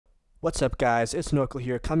What's up guys, it's Nokel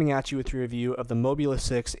here coming at you with a review of the Mobula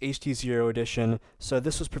 6 HDZero edition. So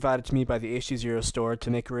this was provided to me by the HDZero store to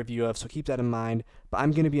make a review of, so keep that in mind. But I'm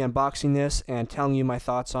going to be unboxing this and telling you my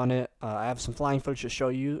thoughts on it. I have some flying footage to show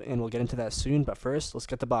you and we'll get into that soon, but first let's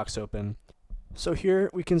get the box open. So here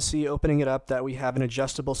we can see, opening it up, that we have an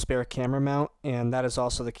adjustable spare camera mount, and that is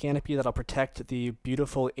also the canopy that'll protect the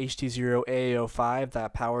beautiful HDZero AIO5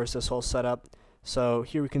 that powers this whole setup. So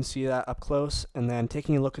here we can see that up close, and then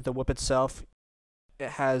taking a look at the whip itself, it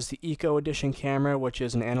has the Eco Edition camera, which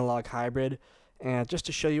is an analog hybrid. And just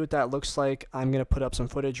to show you what that looks like, I'm going to put up some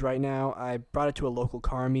footage right now. I brought it to a local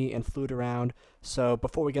car meet and flew it around. So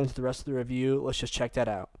before we get into the rest of the review, let's just check that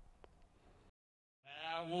out.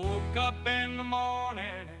 I woke up in the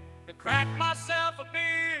morning to crack myself a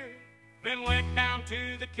beer, then went down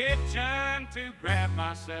to the kitchen to grab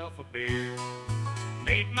myself a beer.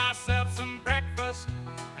 Made myself some breakfast,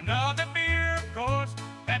 another beer of course.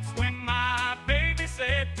 That's when my baby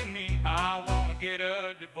said to me, I wanna get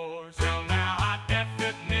a divorce. Well now I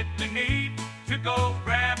definitely need to go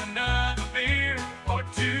grab another beer or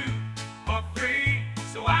two or three,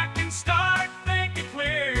 so I can start thinking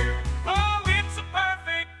clear. Oh, it's a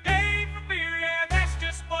perfect day for beer, yeah, that's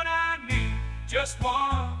just what I need. Just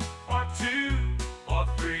one or two or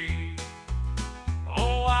three.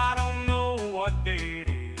 Oh, I don't know what day it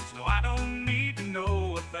is, no, I don't need to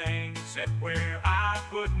know a thing except where I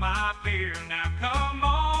put my beer. Now come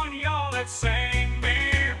on, y'all, let's sing.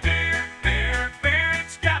 Beer, beer, beer, beer,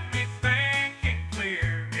 it's got me thinking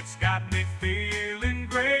clear. It's got me feeling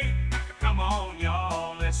great. Come on,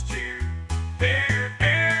 y'all, let's cheer. Beer,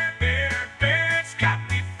 beer, beer, beer, it's got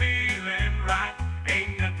me feeling right.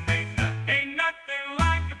 Ain't nothing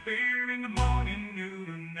like a beer in the morning, noon,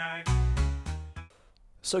 and night.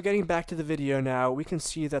 So getting back to the video now, we can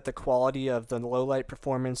see that the quality of the low light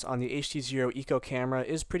performance on the HDZero Eco camera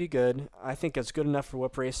is pretty good. I think it's good enough for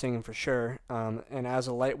whip racing for sure, and as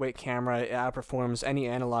a lightweight camera, it outperforms any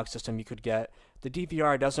analog system you could get. The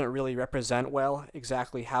DVR doesn't really represent well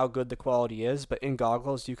exactly how good the quality is, but in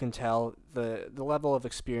goggles you can tell the level of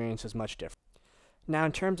experience is much different. Now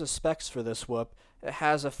in terms of specs for this whoop, it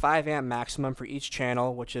has a 5 amp maximum for each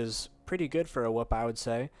channel, which is pretty good for a whoop, I would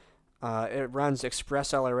say. It runs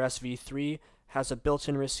Express LRS v3, has a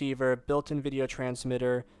built-in receiver, built-in video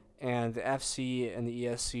transmitter, and the FC and the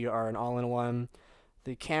ESC are an all-in-one.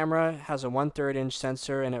 The camera has a 1/3 inch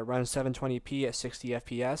sensor and it runs 720p at 60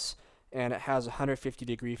 FPS, and it has a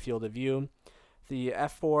 150-degree field of view. The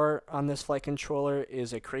F4 on this flight controller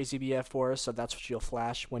is a Crazy Bee F4, so that's what you'll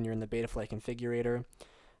flash when you're in the Betaflight configurator.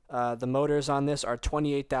 The motors on this are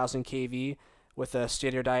 28,000 kV with a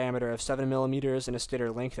stator diameter of 7 mm and a stator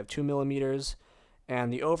length of 2 mm.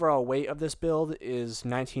 And the overall weight of this build is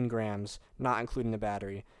 19 grams, not including the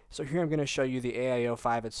battery. So here I'm going to show you the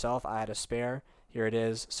AIO5 itself. I had a spare. Here it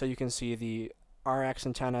is. So you can see the RX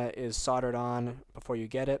antenna is soldered on before you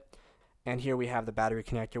get it. And here we have the battery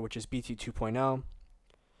connector, which is BT2.0,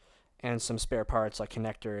 and some spare parts like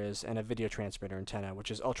connectors and a video transmitter antenna,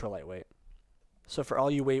 which is ultra lightweight. So for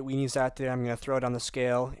all you weight weenies out there, I'm going to throw it on the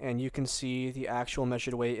scale, and you can see the actual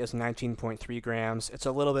measured weight is 19.3 grams. It's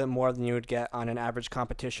a little bit more than you would get on an average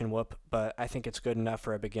competition whoop, but I think it's good enough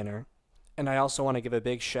for a beginner. And I also want to give a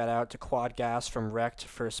big shout out to Quad Gas from Rect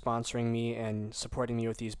for sponsoring me and supporting me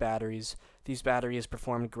with these batteries. These batteries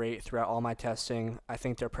performed great throughout all my testing. I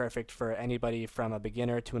think they're perfect for anybody from a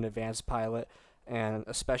beginner to an advanced pilot, and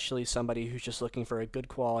especially somebody who's just looking for a good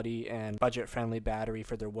quality and budget-friendly battery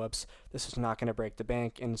for their whoops. This is not going to break the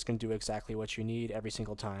bank, and it's going to do exactly what you need every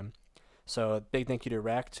single time. So big thank you to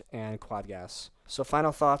Rect and Quad Gas. So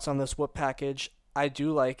final thoughts on this whoop package. I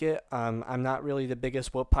do like it. I'm not really the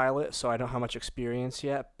biggest whoop pilot, so I don't have much experience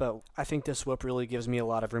yet, but I think this whoop really gives me a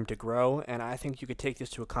lot of room to grow, and I think you could take this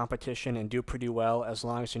to a competition and do pretty well as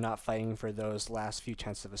long as you're not fighting for those last few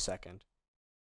tenths of a second.